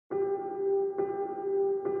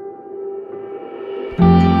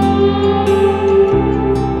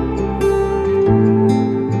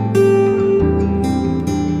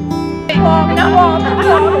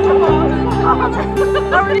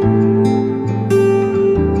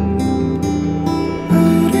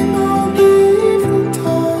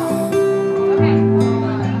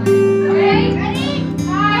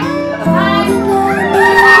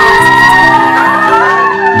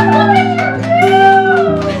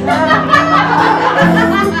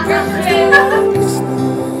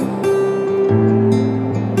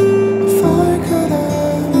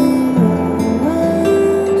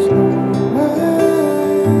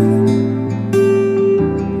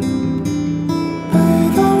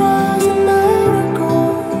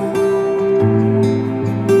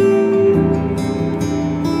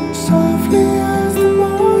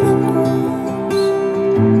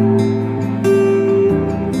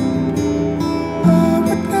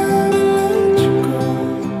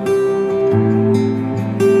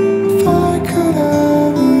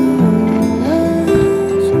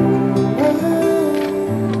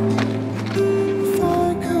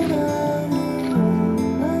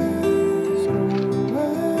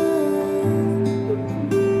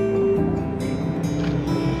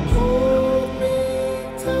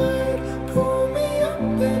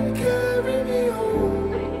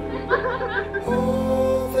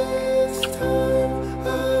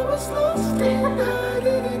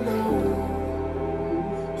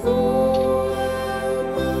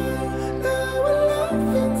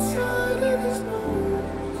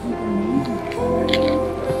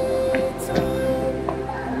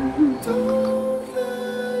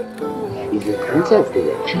이제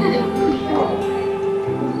괜찮대요.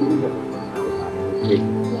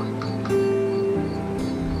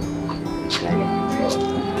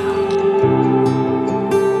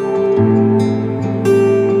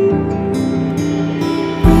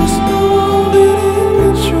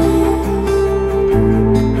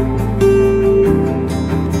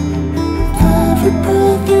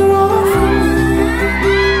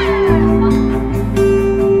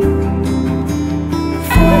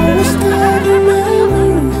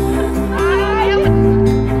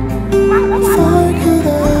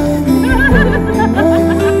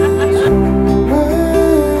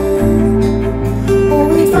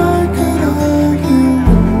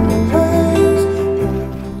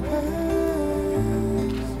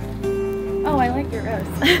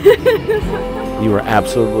 You were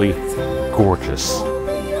absolutely gorgeous.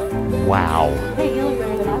 Wow. Hey, you look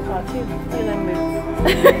better than I thought too. Look at them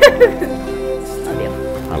boots. Love you.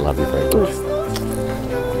 I love you very much.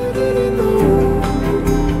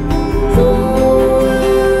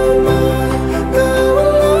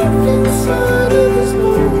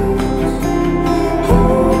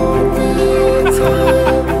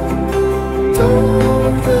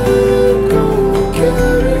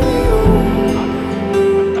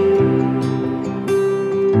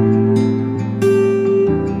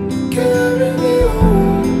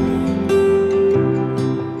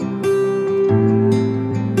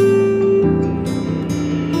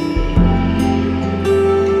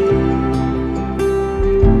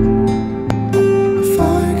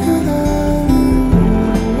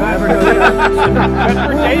 Good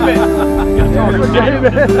for David. Good for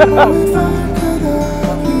David.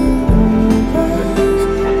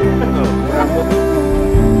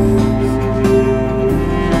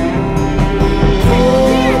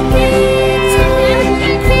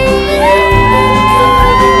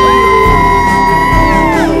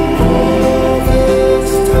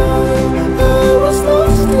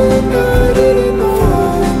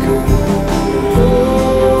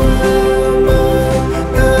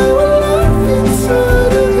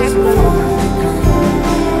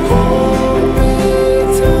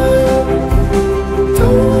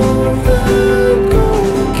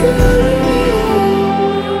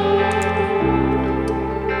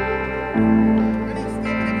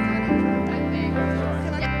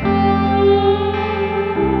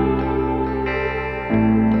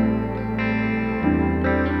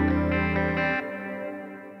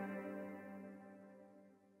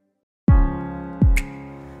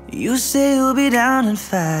 You say you'll be down in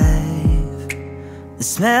 5. The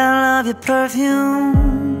smell of your perfume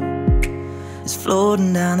is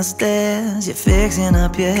floating down the stairs. You're fixing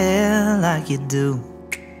up your hair like you do.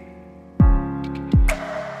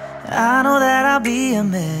 I know that I'll be a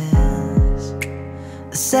mess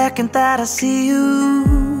the second that I see you.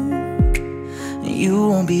 You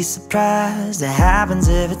won't be surprised, it happens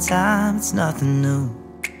every time, it's nothing new.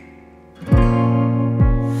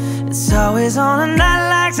 It's always on a night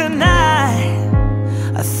like tonight.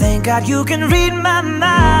 I thank God you can read my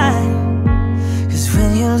mind, 'cause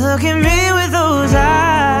when you look at me with those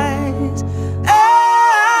eyes,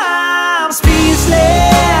 I'm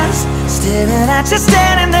speechless, staring at you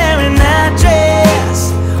standing there in that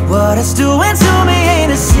dress. What it's doing to me ain't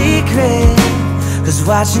 'cause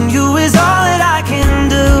watching you is all that I can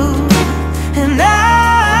do. And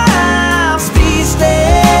I'm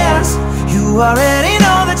speechless. You already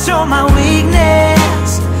know that you're my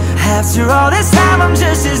weakness. After all this time I'm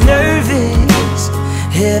just as nervous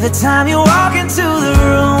every time you walk into the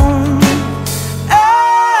room.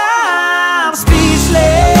 I'm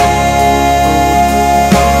speechless.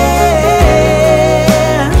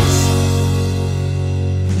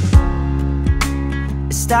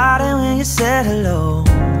 It started when you said hello,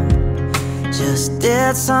 just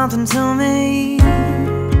did something to me.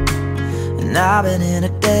 And I've been in a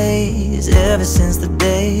daze ever since the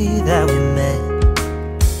day that we met.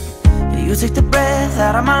 You took the breath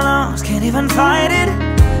out of my lungs, can't even fight it.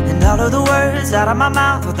 And all of the words out of my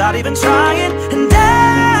mouth without even trying. And I'm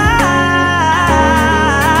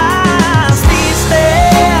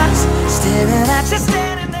speechless, staring at you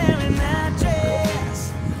standing there in that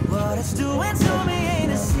dress. What it's doing to me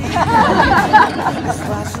ain't a secret. 'Cause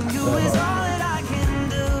watching you is all that I can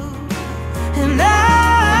do. And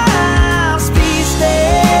I'm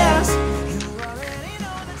speechless. You already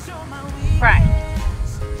know that you're my weakness. Brian,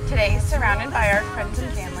 today, surrounded by our friends and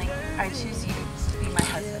family, I choose you to be my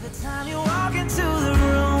husband.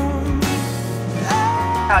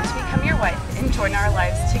 Proud to become your wife and join our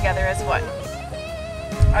lives together as one.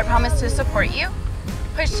 I promise to support you,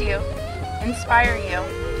 push you, inspire you,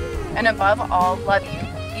 and above all, love you,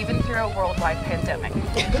 even through a worldwide pandemic.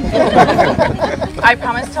 I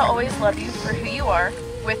promise to always love you for who you are,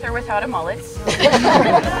 with or without a mullet.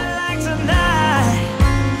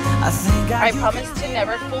 I promise to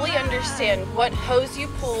never fully understand what hose you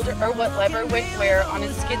pulled or what lever went where on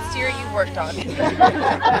a skid steer you worked on.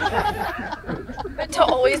 But to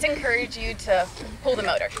always encourage you to pull the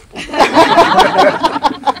motor.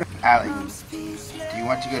 Allie, do you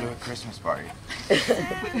want to go to a Christmas party? This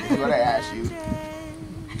is what I asked you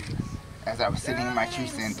as I was sitting in my tree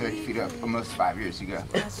stand 30 feet up almost 5 years ago.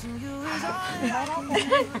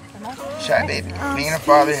 Shy baby, being a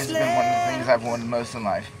father has been one of the things I've wanted most in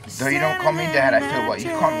life. Though you don't call me dad, I feel what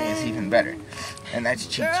you call me is even better. And that's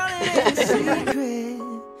cheech.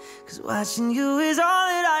 'Cause watching you is all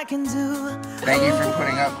that I can do. Thank you for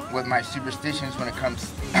putting up with my superstitions when it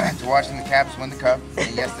comes to watching the Caps win the cup.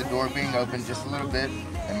 And yes, the door being open just a little bit,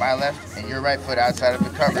 and my left and your right foot outside of the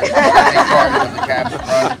cover. Take part when the Caps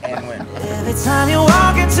run and win. Every time you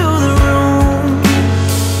walk into the room,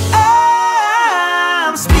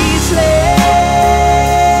 I'm speechless.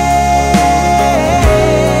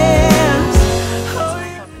 Hope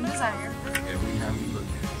and desire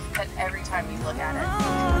that every time you look at it.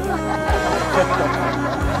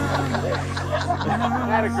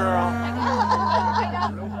 That a girl.